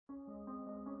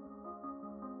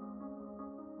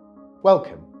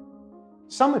Welcome.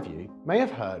 Some of you may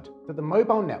have heard that the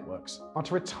mobile networks are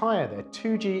to retire their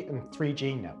 2G and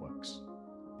 3G networks.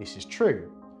 This is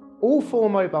true. All 4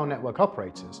 mobile network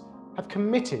operators have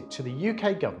committed to the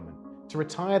UK government to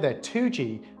retire their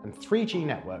 2G and 3G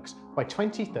networks by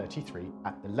 2033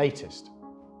 at the latest.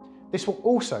 This will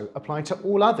also apply to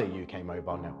all other UK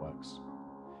mobile networks.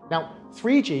 Now,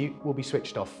 3G will be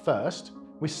switched off first,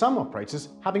 with some operators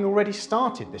having already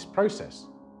started this process.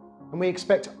 And we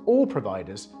expect all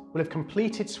providers will have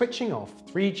completed switching off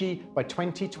 3G by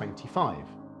 2025.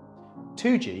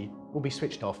 2G will be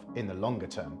switched off in the longer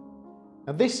term.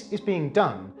 Now, this is being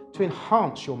done to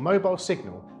enhance your mobile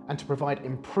signal and to provide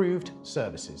improved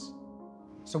services.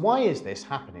 So why is this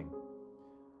happening?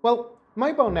 Well,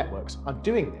 mobile networks are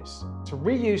doing this to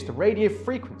reuse the radio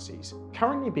frequencies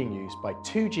currently being used by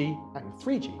 2G and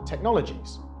 3G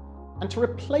technologies, and to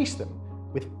replace them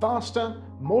with faster,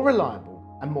 more reliable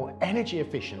and more energy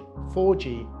efficient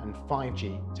 4G and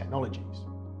 5G technologies.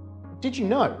 Did you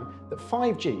know that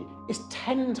 5G is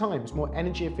 10 times more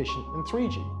energy efficient than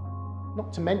 3G?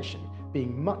 Not to mention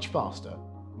being much faster,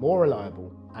 more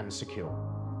reliable and secure.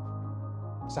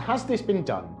 So has this been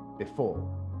done before?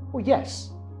 Well,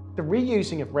 yes. The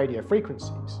reusing of radio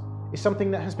frequencies is something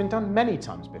that has been done many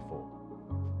times before.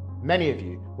 Many of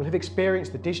you will have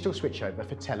experienced the digital switchover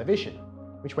for television,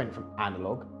 which went from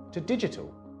analog to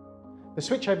digital. The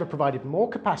switchover provided more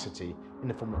capacity in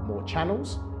the form of more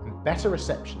channels and better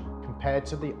reception compared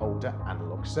to the older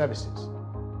analog services.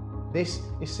 This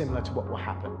is similar to what will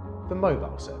happen for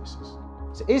mobile services.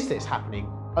 So is this happening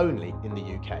only in the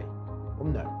UK? Well,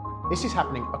 no. This is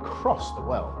happening across the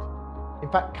world. In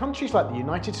fact, countries like the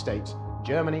United States,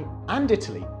 Germany and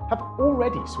Italy have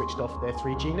already switched off their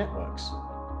 3G networks.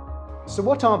 So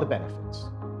what are the benefits?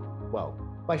 Well,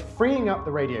 by freeing up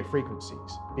the radio frequencies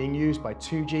being used by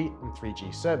 2G and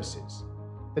 3G services,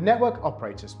 the network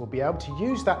operators will be able to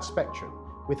use that spectrum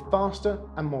with faster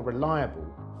and more reliable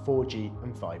 4G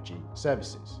and 5G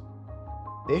services.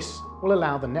 This will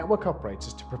allow the network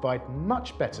operators to provide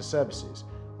much better services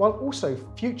while also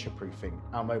future-proofing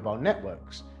our mobile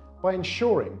networks by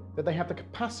ensuring that they have the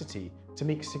capacity to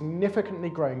meet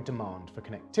significantly growing demand for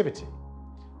connectivity.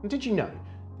 And did you know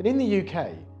that in the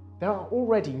UK, there are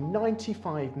already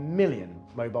 95 million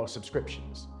mobile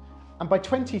subscriptions, and by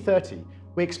 2030,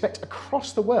 we expect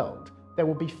across the world there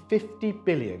will be 50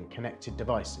 billion connected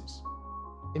devices.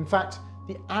 In fact,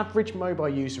 the average mobile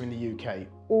user in the UK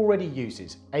already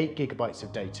uses 8 GB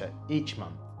of data each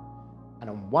month, and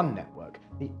on one network,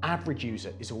 the average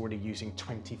user is already using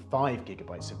 25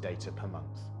 GB of data per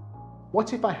month.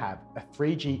 What if I have a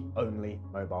 3G only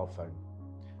mobile phone?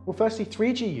 Well, firstly,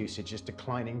 3G usage is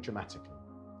declining dramatically.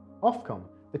 Ofcom,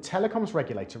 the telecoms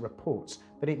regulator, reports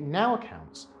that it now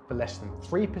accounts for less than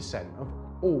 3% of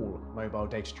all mobile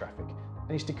data traffic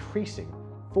and is decreasing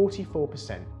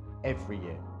 44% every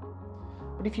year.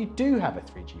 But if you do have a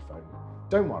 3G phone,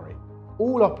 don't worry.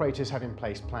 All operators have in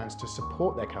place plans to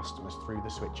support their customers through the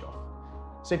switch off.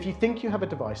 So if you think you have a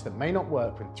device that may not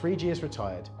work when 3G is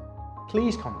retired,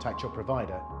 please contact your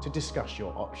provider to discuss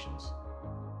your options.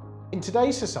 In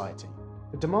today's society,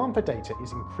 the demand for data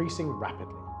is increasing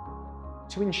rapidly.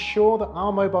 To ensure that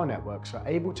our mobile networks are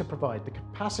able to provide the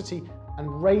capacity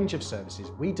and range of services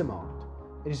we demand,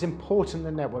 it is important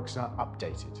that networks are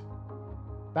updated.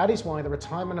 That is why the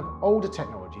retirement of older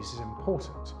technologies is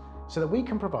important, so that we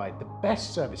can provide the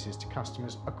best services to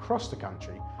customers across the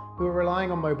country who are relying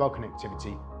on mobile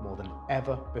connectivity more than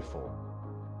ever before.